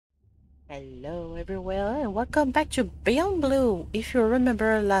Hello everyone and welcome back to Beyond Blue. If you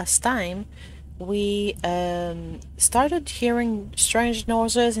remember last time, we started hearing strange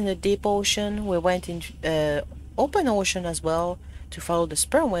noises in the deep ocean. We went into open ocean as well to follow the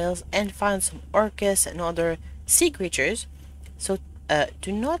sperm whales and find some orcas and other sea creatures. So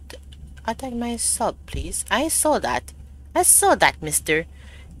do not attack my sub, please. I saw that, mister.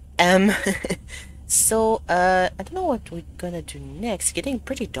 Um, I don't know what we're gonna do next. It's getting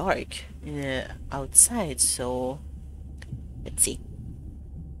pretty dark outside, so let's see.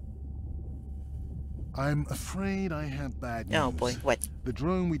 I'm afraid I have bad news. Oh boy, what? The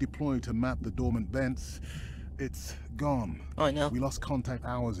drone we deployed to map the dormant vents, it's gone. Oh no. We lost contact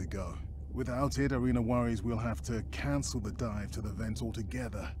hours ago. Without it, Arena worries we'll have to cancel the dive to the vents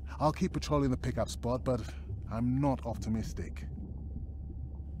altogether. I'll keep patrolling the pickup spot, but I'm not optimistic.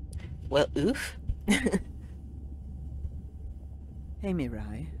 Well, oof. Hey,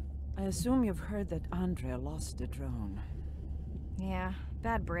 Mirai. I assume you've heard that Andrea lost the drone. Yeah,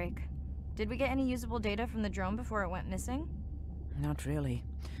 bad break. Did we get any usable data from the drone before it went missing? Not really.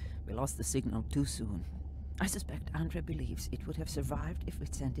 We lost the signal too soon. I suspect Andrea believes it would have survived if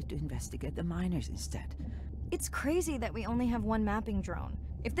we'd sent it to investigate the miners instead. It's crazy that we only have one mapping drone.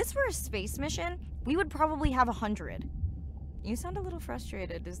 If this were a space mission, we would probably have 100. You sound a little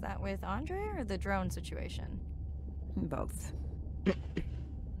frustrated. Is that with Andre or the drone situation? Both.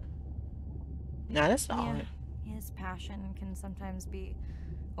 No, that's not. Yeah, his passion can sometimes be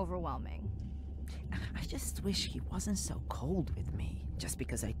overwhelming. I just wish he wasn't so cold with me, just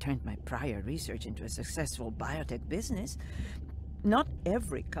because I turned my prior research into a successful biotech business. Not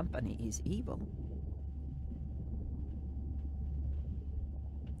every company is evil.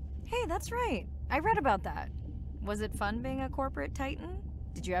 Hey, that's right. I read about that. Was it fun being a corporate titan?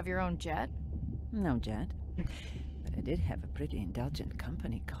 Did you have your own jet? No jet. But I did have a pretty indulgent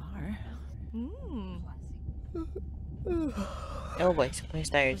company car. Oh boy, somebody's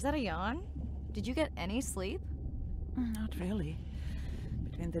tired. Was that a yawn? Did you get any sleep? Not really.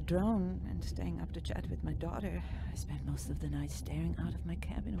 Between the drone and staying up to chat with my daughter, I spent most of the night staring out of my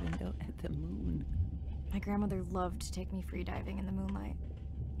cabin window at the moon. My grandmother loved to take me free diving in the moonlight.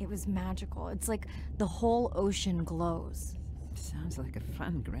 It was magical. It's like the whole ocean glows. Sounds like a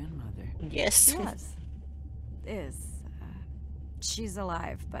fun grandmother. Yes. She was. Is. She's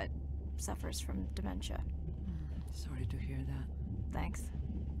alive, but suffers from dementia. Sorry to hear that. Thanks.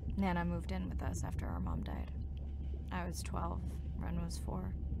 Nana moved in with us after our mom died. I was 12. Ren was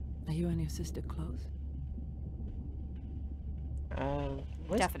 4. Are you and your sister close?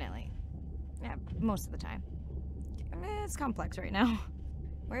 Definitely. Yeah, most of the time. I mean, it's complex right now.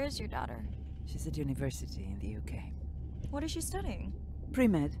 Where is your daughter? She's at university in the UK. What is she studying?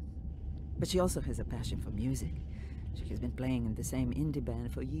 Pre-med. But she also has a passion for music. She has been playing in the same indie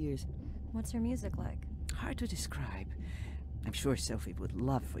band for years. What's her music like? Hard to describe. I'm sure Sophie would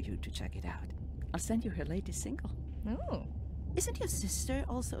love for you to check it out. I'll send you her latest single. Ooh. Isn't your sister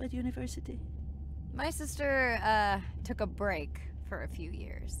also at university? My sister, took a break for a few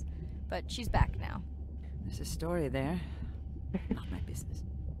years. But she's back now. There's a story there. Not my business.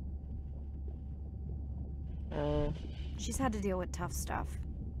 She's had to deal with tough stuff.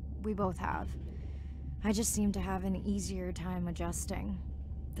 We both have. I just seem to have an easier time adjusting.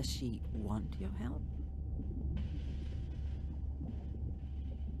 Does she want your help?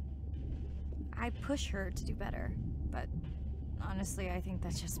 I push her to do better, but honestly, I think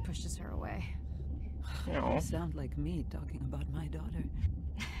that just pushes her away. No. You sound like me talking about my daughter.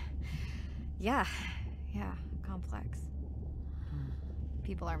 Yeah, complex.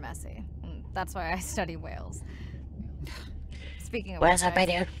 People are messy. That's why I study whales. Speaking of Whales are which, I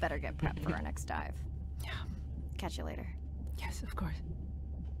better. better get prepped for our next dive. Yeah. Catch you later. Yes, of course.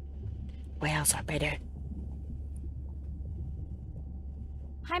 Whales are better.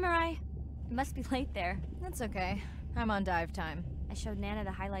 Hi, Mirai. It must be late there. That's okay. I'm on dive time. I showed Nana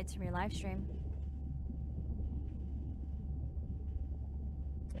the highlights from your live stream.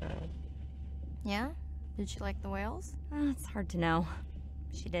 Yeah? Did she like the whales? It's hard to know.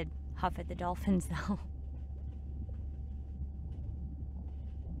 She did huff at the dolphins, though.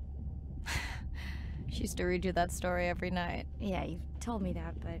 She used to read you that story every night. Yeah, you've told me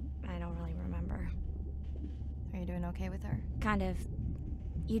that, but I don't really remember. Are you doing okay with her? Kind of.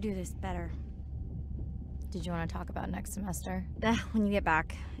 You do this better. Did you want to talk about next semester? When you get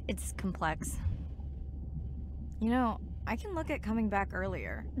back. It's complex. You know, I can look at coming back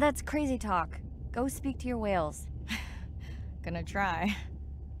earlier. That's crazy talk. Go speak to your whales. Gonna try.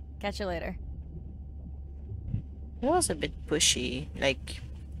 Catch you later. It was a bit pushy, like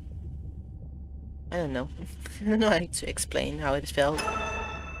I don't know. I don't know how to explain how it felt.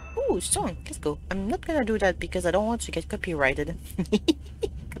 Ooh, song. Let's go. I'm not gonna do that because I don't want to get copyrighted.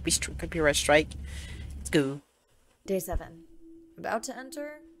 Copyright strike. Let's go. Day 7. About to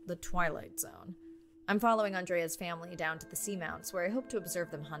enter the Twilight Zone. I'm following Andrea's family down to the seamounts where I hope to observe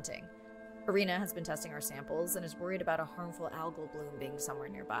them hunting. Irina has been testing our samples and is worried about a harmful algal bloom being somewhere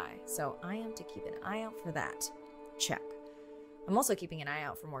nearby, so I am to keep an eye out for that. Check. I'm also keeping an eye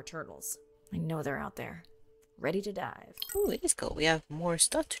out for more turtles. I know they're out there, ready to dive. Ooh, let's go. We have more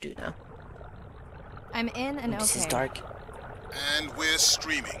stuff to do now. I'm in and This is okay. dark. And we're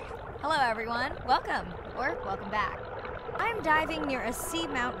streaming. Hello everyone, welcome, or welcome back. I'm diving near a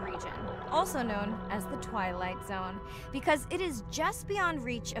seamount region, also known as the Twilight Zone, because it is just beyond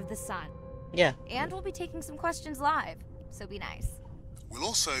reach of the sun. Yeah. And we'll be taking some questions live, so be nice. We'll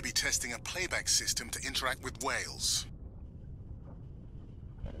also be testing a playback system to interact with whales.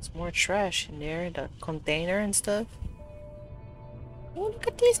 There's more trash in there. The container and stuff. Oh, look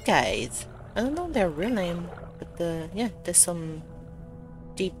at these guys. I don't know their real name, but yeah, there's some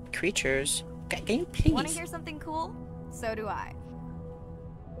deep creatures. Can you please? Want to hear something cool? So do I.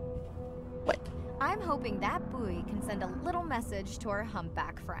 What? I'm hoping that buoy can send a little message to our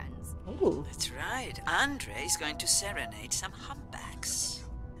humpback friends. Ooh. That's right. Andre is going to serenade some humpbacks.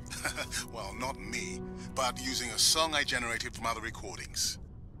 Well, not me, but using a song I generated from other recordings.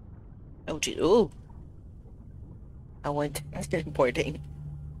 Oh, gee. Ooh. I went teleporting.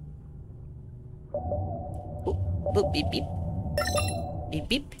 Ooh. Boop, beep, beep. Beep,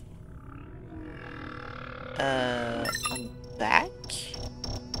 beep. I'm back.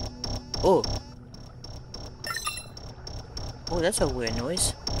 Oh. Oh, that's a weird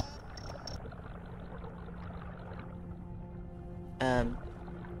noise.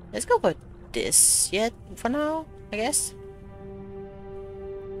 Let's go for this yet for now, I guess.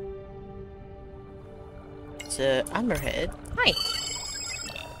 It's a hammerhead. Hi.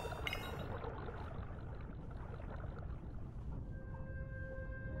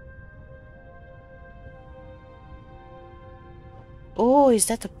 Oh, is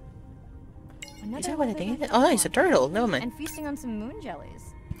that a... Is that what I think? Oh, it's a turtle. Never mind. And feasting on some moon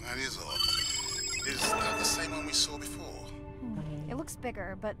jellies. That is odd. Is that the same one we saw before? It looks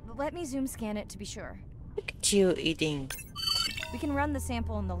bigger, but let me zoom scan it to be sure. Look at you eating. We can run the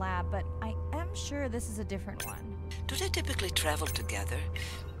sample in the lab, but I am sure this is a different one. Do they typically travel together?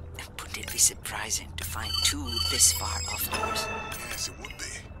 Wouldn't it be surprising to find two this far off course? Yes, it would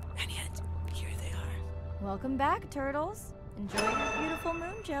be. And yet, here they are. Welcome back, turtles. Enjoy your beautiful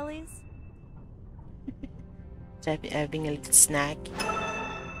moon jellies. Having a little snack.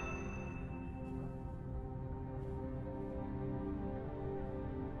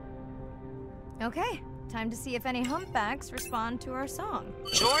 Okay, time to see if any humpbacks respond to our song.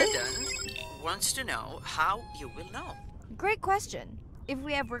 Jordan wants to know how you will know. Great question. If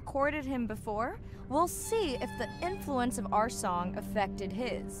we have recorded him before, we'll see if the influence of our song affected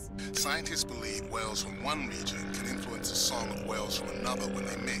his. Scientists believe whales from one region can influence the song of whales from another when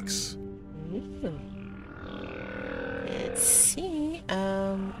they mix. Ooh. Let's see.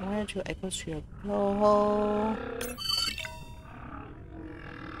 Where do I go to your blowhole?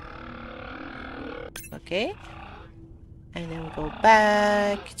 Okay. And then we go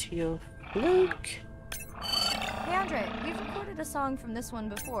back to your fluke. Hey Andre, you've recorded a song from this one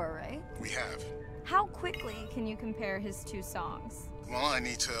before, right? We have. How quickly can you compare his two songs? Well, I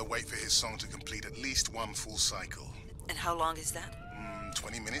need to wait for his song to complete at least one full cycle. And how long is that?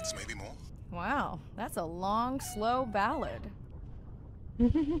 20 minutes, maybe more. Wow, that's a long, slow ballad.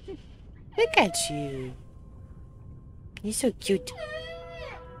 Look at you. You're so cute.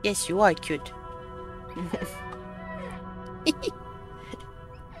 Yes, you are cute.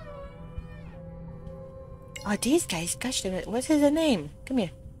 Oh, these guys, gosh damn it. What's his name? Come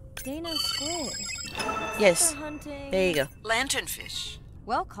here. Dana Squid. Yes. For hunting. There you go. Lanternfish.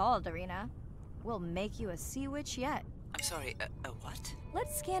 Well called, Irina. We'll make you a sea witch yet. I'm sorry, a what?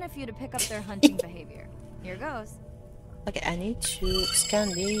 Let's scan a few to pick up their hunting behavior. Here goes. Okay, I need to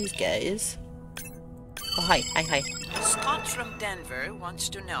scan these guys. Oh, hi, hi, hi. Scott from Denver wants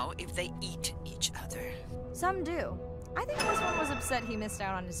to know if they eat each other. Some do. I think this one was upset he missed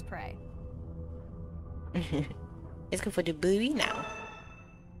out on his prey. Let's go for the buoy now.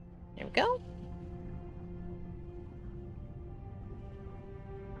 There we go.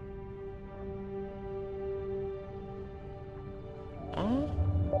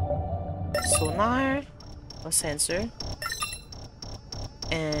 Sonar or sensor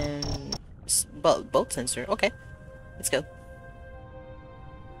and boat sensor. Okay, let's go.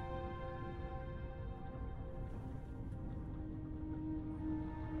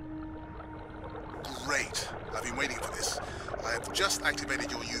 Great. I've been waiting for this. I have just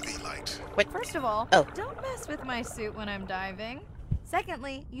activated your UV light. What? First of all, Oh. don't mess with my suit when I'm diving.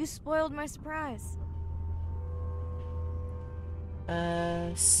 Secondly, you spoiled my surprise.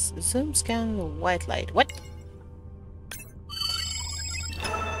 Zoom scan white light. What?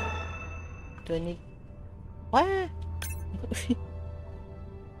 Do I need... What?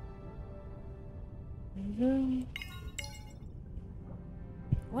 Zoom...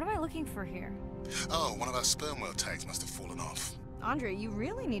 What am I looking for here? Oh, one of our sperm whale tags must have fallen off. Andre, you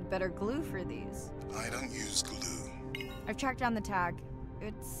really need better glue for these. I don't use glue. I've tracked down the tag.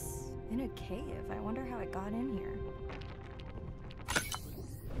 It's in a cave. I wonder how it got in here.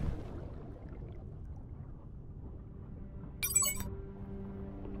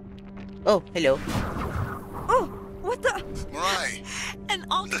 Oh, hello. Oh, what the? Mirai! An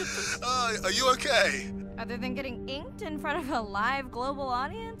octopus. Are you okay? Other than getting inked in front of a live global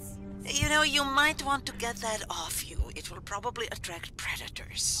audience? You know, you might want to get that off you. It will probably attract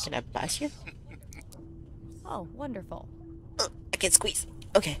predators. Can I pass you? Oh, wonderful. I can squeeze.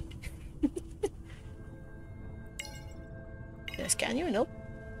 Okay. Can I scan you? Nope.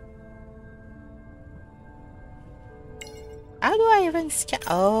 How do I even scan?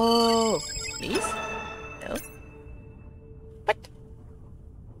 Oh, please? No. What?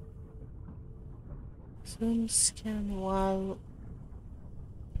 Zoom scan while...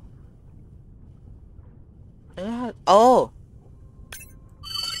 Oh!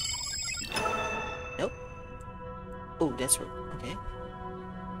 Nope. Oh, that's right. Okay.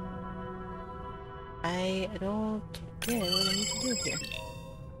 I don't get what I need to do here.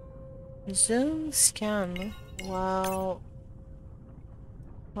 Zoom scan while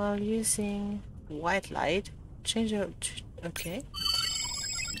using white light. Change your... Okay.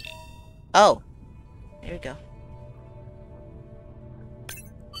 Oh! There we go.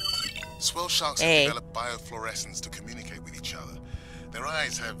 Swell sharks have developed biofluorescence to communicate with each other. Their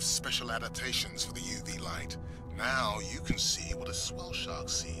eyes have special adaptations for the UV light. Now you can see what a swell shark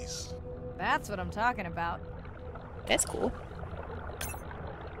sees. That's what I'm talking about. That's cool.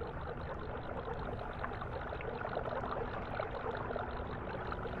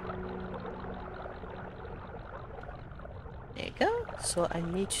 There you go. So I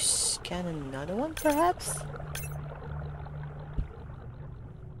need to scan another one, perhaps?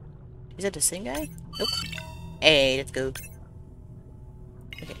 Is that the same guy? Nope. Hey, let's go.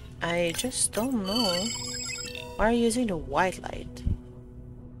 Okay, I just don't know. Why are you using the white light?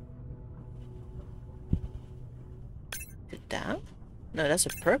 Is it down? No, that's a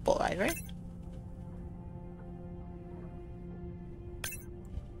purple light, right?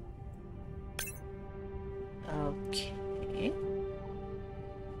 Okay.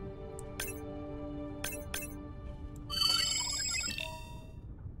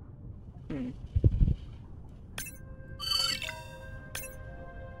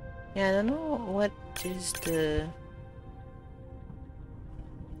 Yeah, I don't know what is the...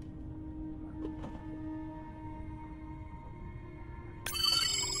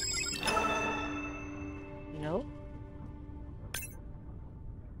 No?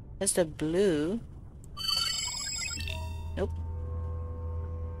 That's the blue. Nope.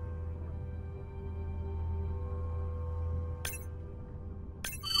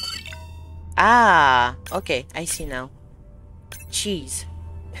 Ah, okay, I see now. Cheese.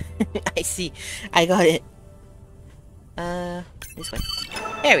 I see. I got it. This way.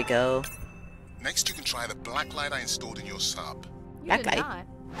 There we go. Next you can try the black light I installed in your sub. You That did guy. not.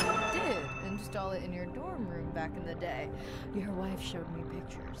 You did install it in your dorm room back in the day. Your wife showed me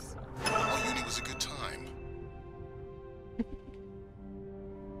pictures. Our uni was a good time.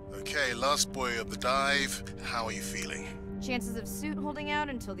 Okay, last boy of the dive. How are you feeling? Chances of suit holding out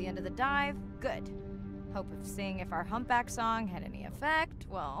until the end of the dive? Good. Hope of seeing if our humpback song had any effect,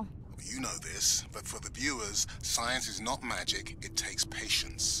 well... You know this, but for the viewers, science is not magic, it takes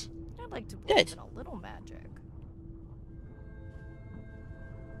patience. I'd like to believe Good. in a little magic.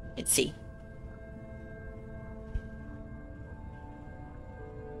 Let's see.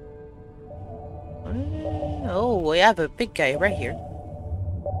 Oh, we have a big guy right here.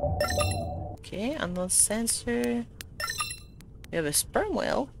 Okay, unknown sensor. We have a sperm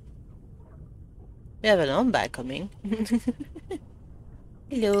whale. We have an humpback coming.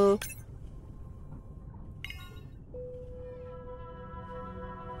 Hello.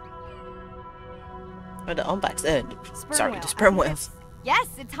 Or the humpbacks. Sorry, the sperm whales. Yes,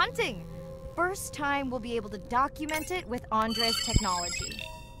 it's hunting! First time we'll be able to document it with Andre's technology.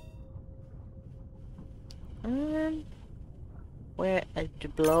 Where at the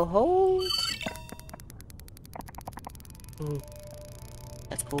blowhole? Ooh,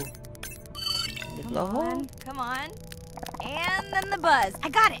 that's cool. The Come blowhole? on, come on. And then the buzz. I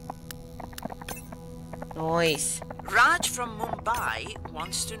got it. Nice. Raj from Mumbai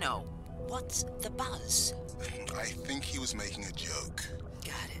wants to know, what's the buzz? I think he was making a joke.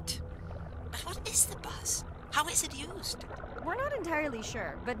 Got it. But what is the buzz? How is it used? We're not entirely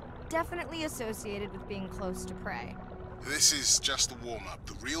sure, but definitely associated with being close to prey. This is just the warm-up.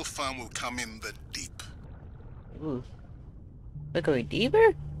 The real fun will come in the deep. Ooh. We're going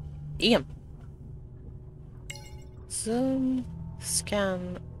deeper? Damn. Zoom.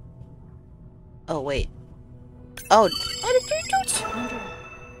 Scan. Oh, wait. Oh, the three dudes!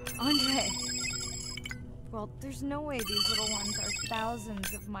 Andre. Well, there's no way these little ones are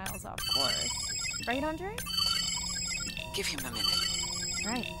thousands of miles off course. Right, Andre? Give him a minute.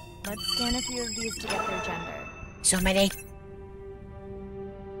 Right. Let's scan a few of these to get their gender. So many.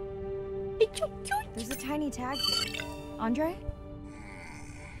 It's so cute. There's a tiny tag here. Andre?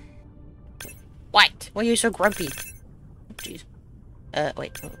 What? Why are you so grumpy? Jeez.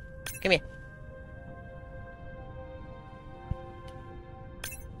 Wait. Come here.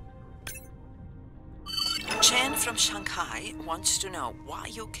 Chen from Shanghai wants to know why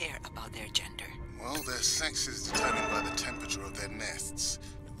you care about their gender. Well, their sex is determined by the temperature of their nests.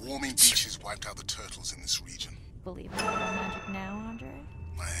 Warming beaches wiped out the turtles in this region. Believe in little magic now, Andre?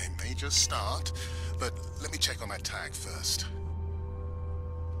 I may just start, but let me check on that tag first.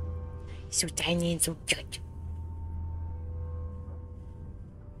 So tiny and so cute.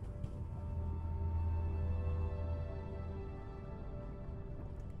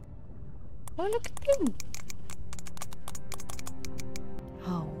 Oh, look at him.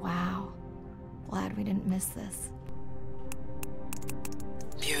 Oh, wow. Glad we didn't miss this.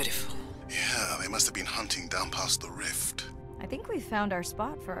 Beautiful. Yeah, they must have been hunting down past the rift. I think we found our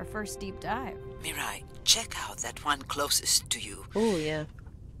spot for our first deep dive. Mirai, check out that one closest to you. Oh, yeah.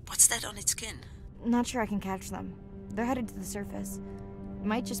 What's that on its skin? Not sure I can catch them. They're headed to the surface.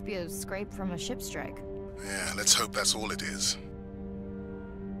 Might just be a scrape from a ship strike. Yeah, let's hope that's all it is.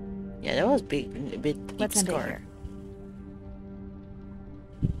 Yeah, that was big, a bit Let's end it scar. here.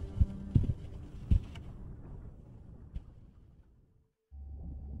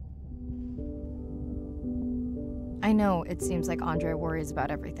 I know it seems like Andre worries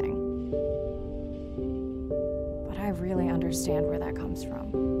about everything. But I really understand where that comes from.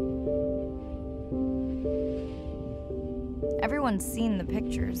 Everyone's seen the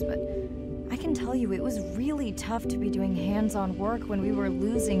pictures, but I can tell you it was really tough to be doing hands-on work when we were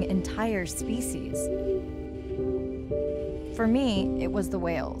losing entire species. For me, it was the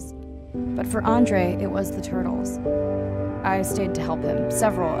whales. But for Andre, it was the turtles. I stayed to help him.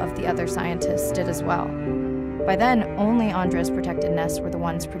 Several of the other scientists did as well. By then, only Andre's protected nests were the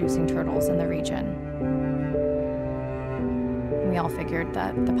ones producing turtles in the region. We all figured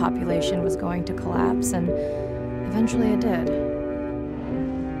that the population was going to collapse, and eventually it did.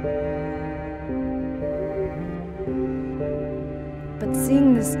 But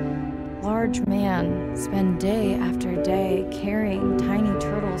seeing this large man spend day after day carrying tiny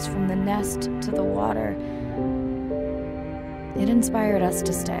turtles from the nest to the water, it inspired us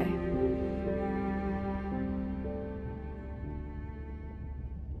to stay.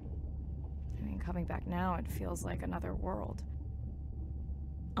 I mean, coming back now, it feels like another world.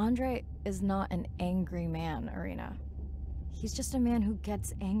 Andre is not an angry man, Irina. He's just a man who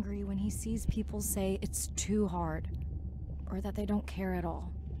gets angry when he sees people say it's too hard, or that they don't care at all.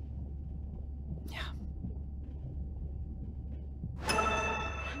 Yeah.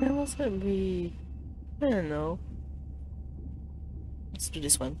 That wasn't me. I don't know. Let's do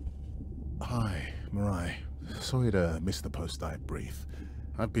this one. Hi, Mirai. Sorry to miss the post-dive brief.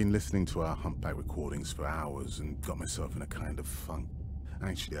 I've been listening to our humpback recordings for hours and got myself in a kind of funk.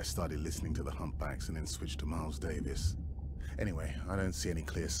 Actually, I started listening to the humpbacks and then switched to Miles Davis. Anyway, I don't see any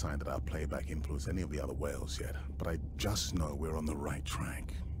clear sign that our playback influenced any of the other whales yet, but I just know we're on the right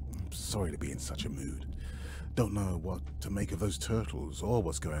track. I'm sorry to be in such a mood. Don't know what to make of those turtles or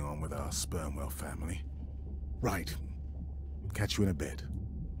what's going on with our sperm whale family. Right. Catch you in a bit.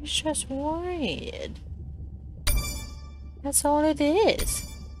 It's just worried. That's all it is.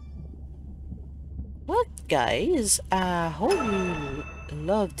 Well, guys, I hope you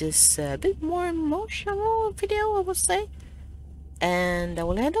love this bit more emotional video, I would say. And I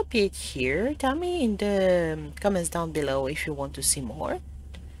will end up it here. Tell me in the comments down below if you want to see more.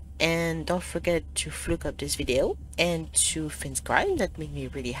 And don't forget to fluke up this video and to finscribe. That made me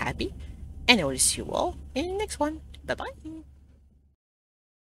really happy. And I will see you all in the next one. Bye bye.